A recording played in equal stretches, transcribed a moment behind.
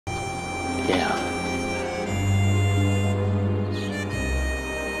妍啊，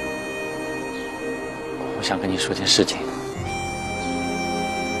我想跟你说件事情。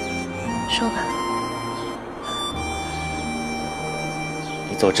说吧。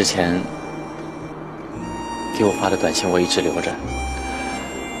你走之前给我发的短信，我一直留着。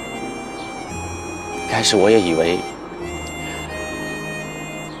一开始我也以为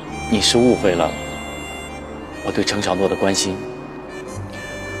你是误会了我对程小诺的关心。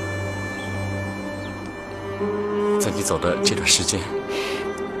在你走的这段时间，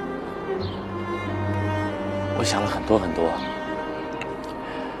我想了很多很多。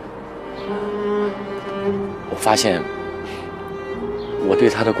我发现我对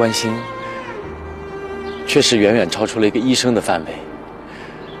他的关心确实远远超出了一个医生的范围。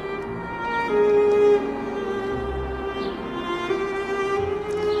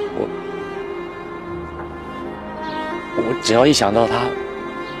我只要一想到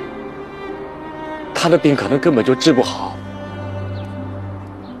他的病可能根本就治不好，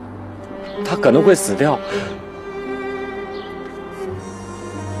他可能会死掉，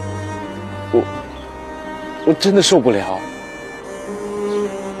我真的受不了。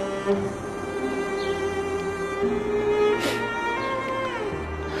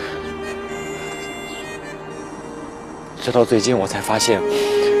直到最近我才发现，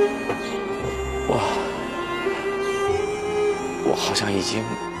我好像已经，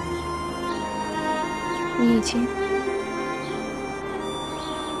你已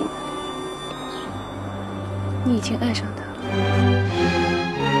经爱上他了。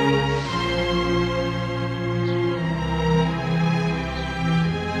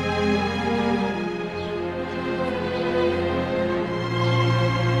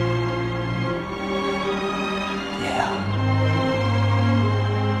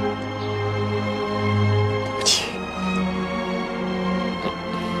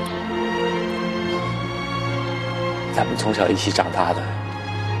咱们从小一起长大的，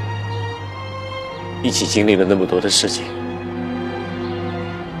一起经历了那么多的事情。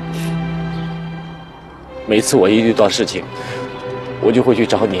每次我一遇到事情，我就会去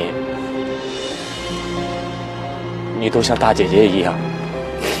找你，你都像大姐姐一样。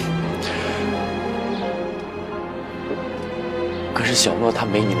可是小诺他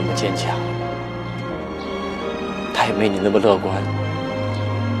没你那么坚强，他也没你那么乐观。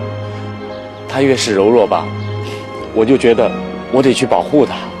他越是柔弱吧，我就觉得我得去保护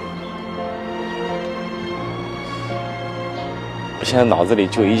他。我现在脑子里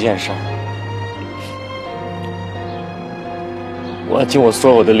就一件事儿，我要尽我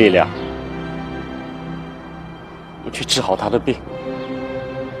所有的力量，我去治好他的病。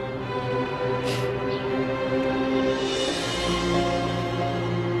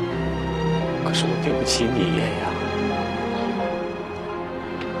可是我对不起你，爷爷。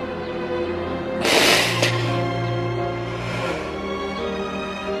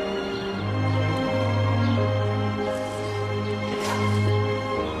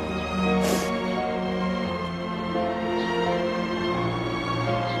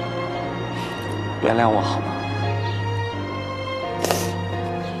原谅我好吗？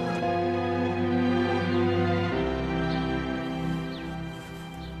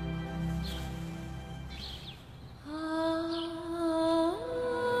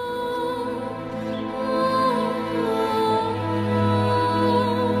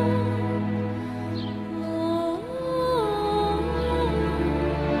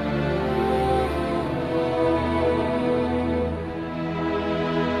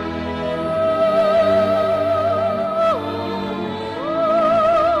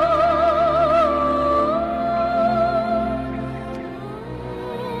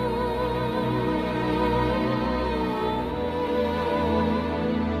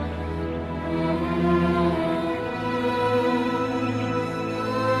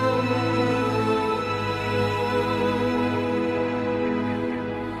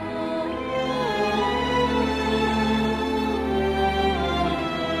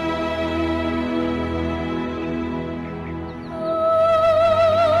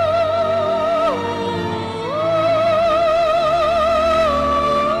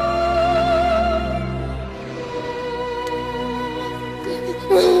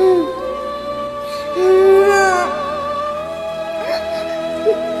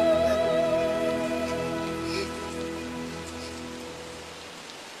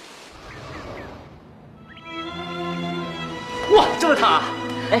哇，就是他！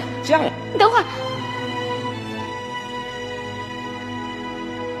哎，这样，你等会儿。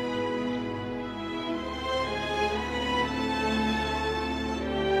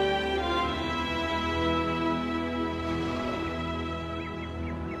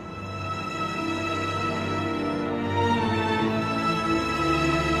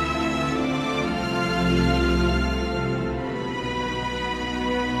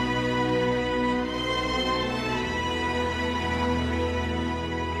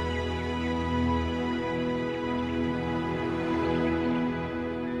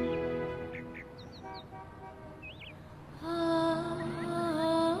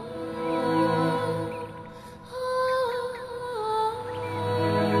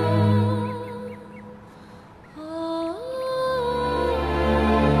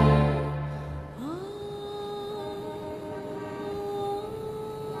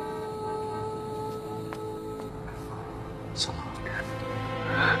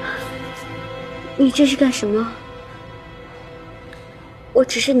你这是干什么？我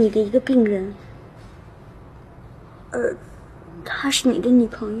只是你的一个病人，而她是你的女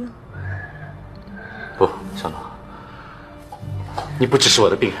朋友。不，小诺，你不只是我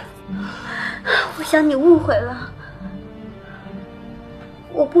的病人。我想你误会了，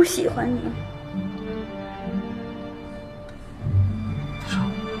我不喜欢你。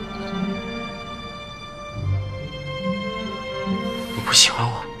你不喜欢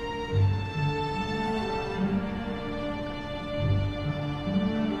我？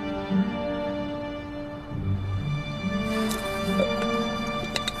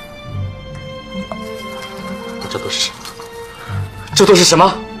这都是什么？这都是什么？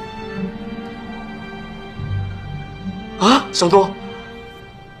啊，小诺！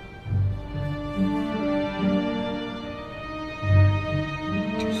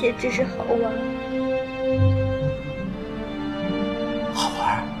这些只是好玩。好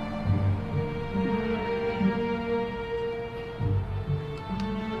玩？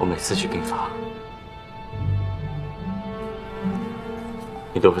我每次去病房，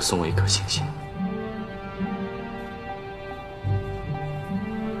你都会送我一颗星星。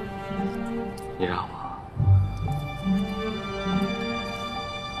你让我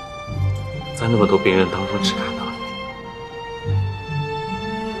在那么多病人当中只看到你，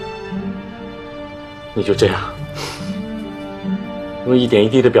你就这样用一点一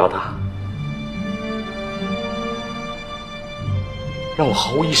滴的表达，让我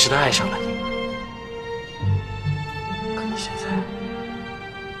毫无意识的爱上了你。可你现在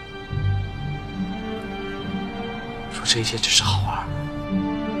说这一切只是好玩。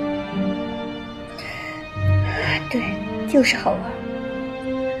对，就是好玩。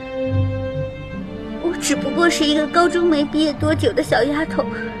我只不过是一个高中没毕业多久的小丫头，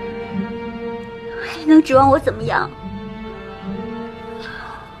你能指望我怎么样？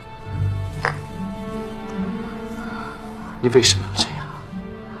你为什么要这样？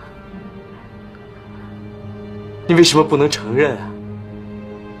你为什么不能承认啊？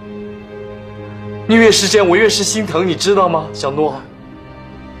你越是这样，我越是心疼，你知道吗，小诺？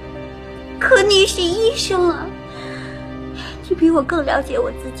可你是医生啊，你比我更了解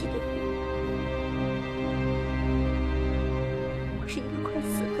我自己的病。我是一个快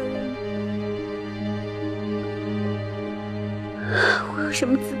死的人，我有什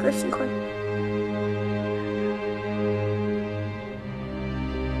么资格喜欢你？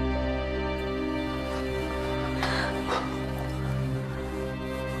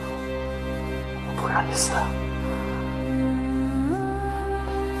我不会让你死的，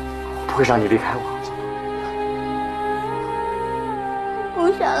我不会让你离开我。不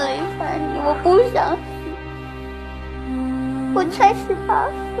想离开你，我不想死，我才18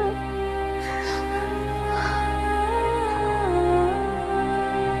岁。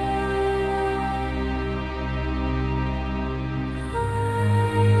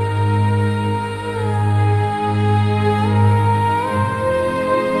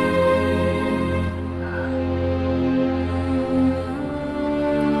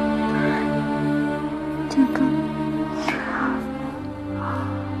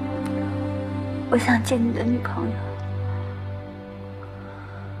我想见你的女朋友，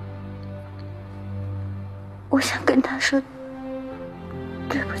我想跟她说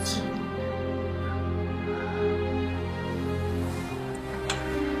对不起。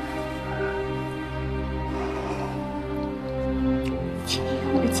请你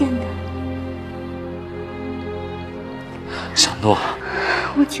让我见她。小诺，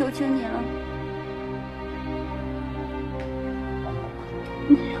我求求你了，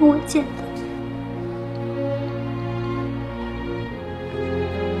你让我见她。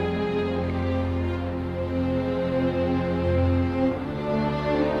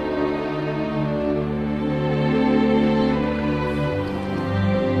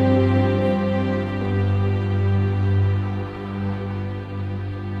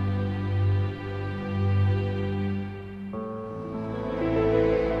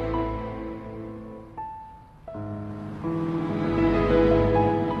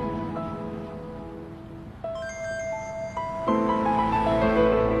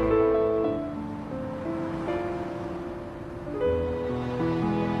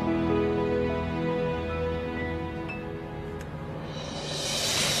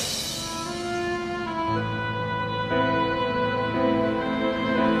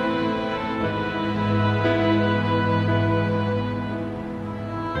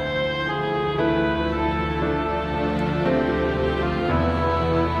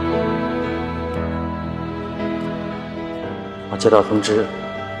我接到通知，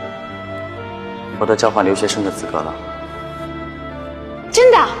我得交换留学生的资格了。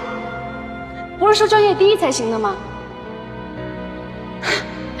真的？不是说专业第一才行的吗？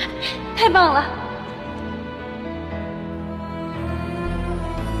太棒了！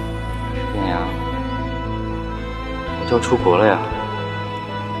艳阳，我就要出国了呀。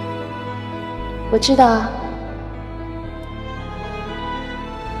我知道啊。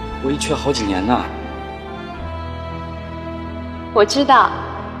我一去好几年呢。我知道。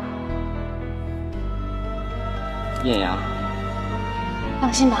艳阳，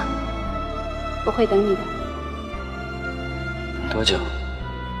放心吧，我会等你的。等多久？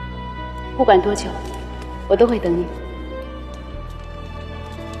不管多久，我都会等你。